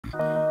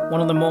one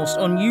of the most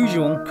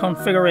unusual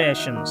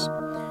configurations,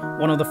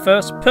 one of the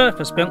first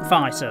purpose-built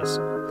fighters,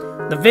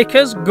 the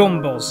Vickers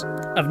Gunbus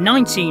of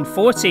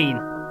 1914.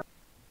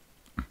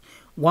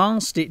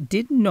 Whilst it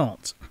did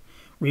not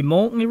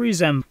remotely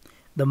resemble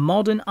the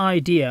modern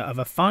idea of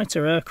a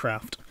fighter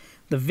aircraft,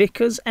 the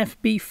Vickers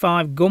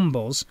FB-5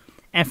 Gunbus,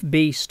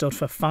 FB stood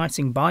for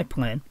Fighting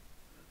Biplane,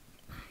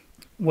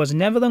 was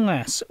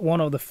nevertheless one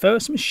of the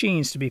first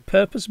machines to be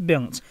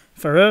purpose-built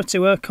for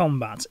air-to-air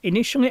combat.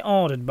 Initially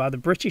ordered by the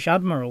British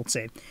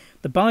Admiralty,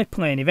 the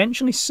biplane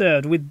eventually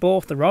served with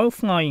both the Royal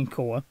Flying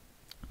Corps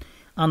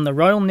and the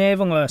Royal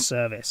Naval Air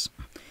Service.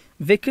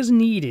 Vickers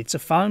needed to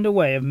find a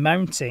way of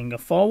mounting a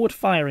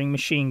forward-firing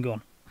machine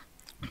gun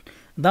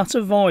that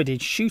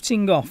avoided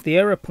shooting off the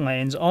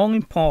aeroplane's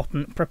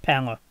all-important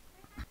propeller.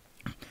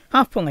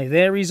 Happily,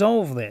 they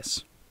resolved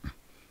this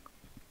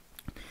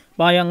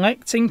by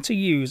electing to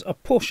use a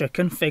pusher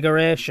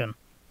configuration,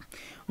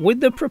 with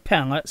the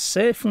propeller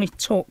safely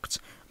tucked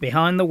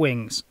behind the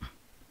wings.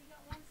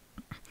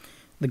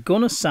 The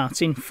gunner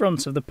sat in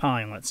front of the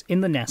pilot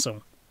in the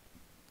nacelle,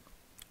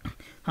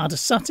 had a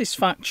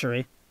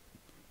satisfactory,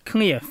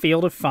 clear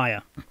field of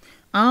fire.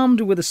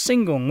 Armed with a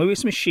single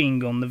Lewis machine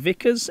gun, the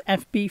Vickers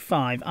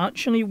FB-5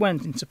 actually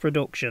went into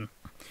production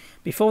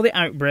before the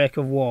outbreak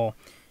of war.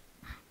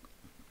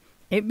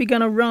 It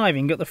began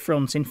arriving at the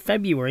front in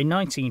February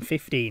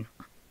 1915,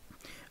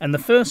 and the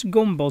first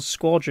Gunbus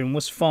squadron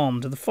was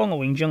formed the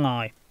following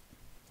July.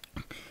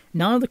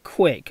 Neither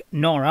quick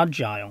nor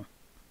agile,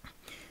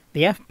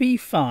 the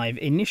FB-5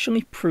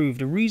 initially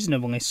proved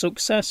reasonably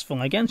successful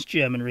against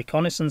German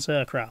reconnaissance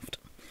aircraft.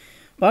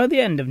 By the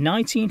end of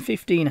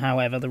 1915,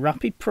 however, the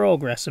rapid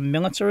progress of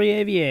military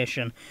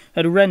aviation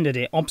had rendered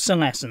it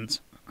obsolescent.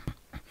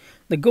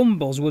 The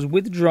Gunbus was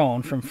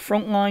withdrawn from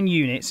frontline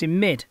units in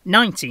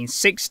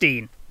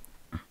mid-1916.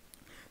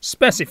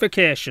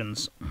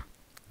 Specifications: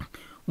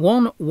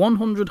 one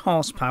 100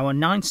 horsepower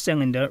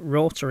 9-cylinder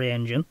rotary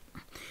engine,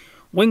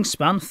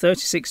 wingspan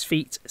 36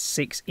 feet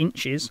 6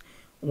 inches,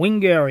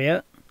 wing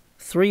area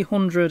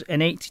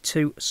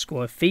 382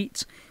 square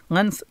feet,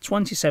 length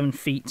 27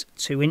 feet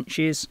 2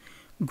 inches,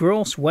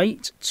 gross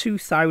weight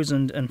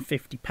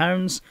 2,050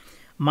 pounds,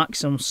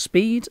 maximum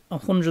speed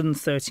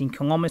 113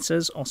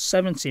 kilometers or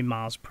 70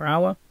 miles per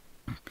hour,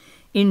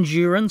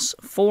 endurance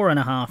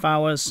 4.5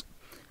 hours,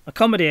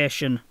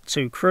 accommodation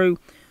 2 crew,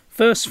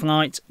 first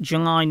flight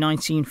July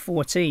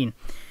 1914,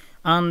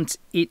 and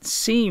it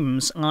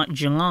seems like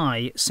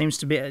July seems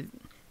to be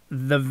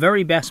the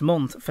very best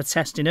month for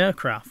testing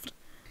aircraft.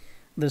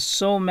 There's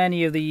so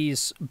many of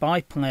these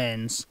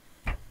biplanes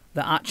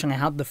that actually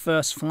had the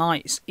first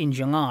flights in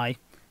July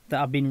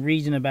that I've been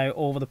reading about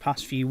over the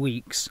past few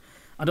weeks.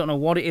 I don't know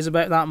what it is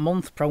about that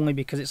month, probably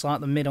because it's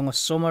like the middle of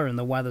summer and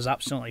the weather's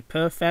absolutely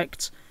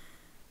perfect.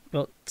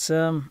 But,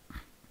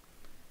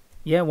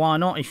 yeah, why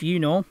not? If you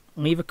know,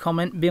 leave a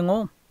comment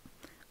below.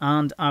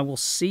 And I will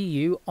see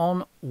you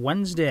on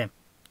Wednesday.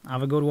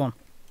 Have a good one.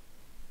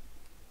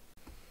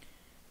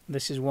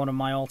 This is one of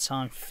my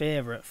all-time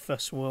favourite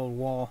First World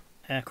War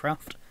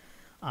aircraft.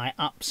 I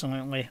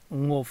absolutely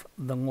love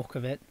the look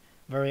of it.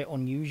 Very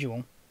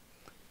unusual.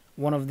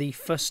 One of the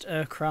first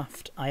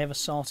aircraft I ever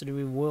saw to do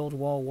with World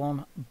War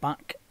I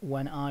back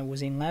when I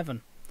was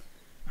 11.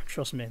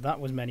 Trust me, that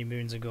was many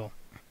moons ago.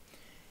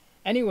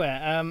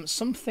 Anyway,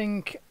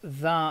 something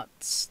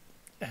that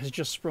has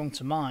just sprung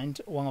to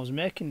mind while I was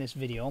making this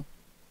video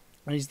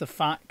is the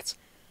fact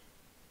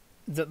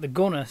that the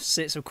gunner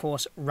sits, of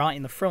course, right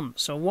in the front.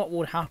 So what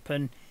would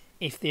happen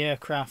if the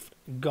aircraft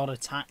got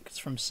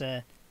attacked from,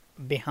 say,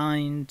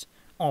 behind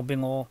or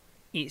below?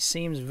 It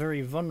seems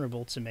very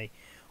vulnerable to me.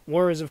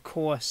 Whereas, of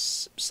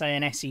course, say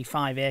an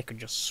SE-5A could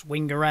just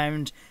swing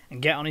around and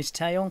get on his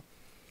tail.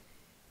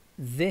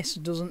 This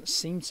doesn't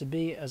seem to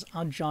be as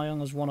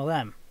agile as one of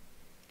them.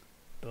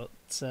 But,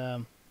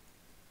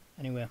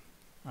 anyway,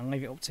 I'll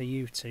leave it up to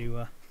you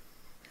to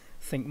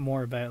think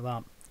more about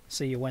that.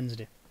 See you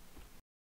Wednesday.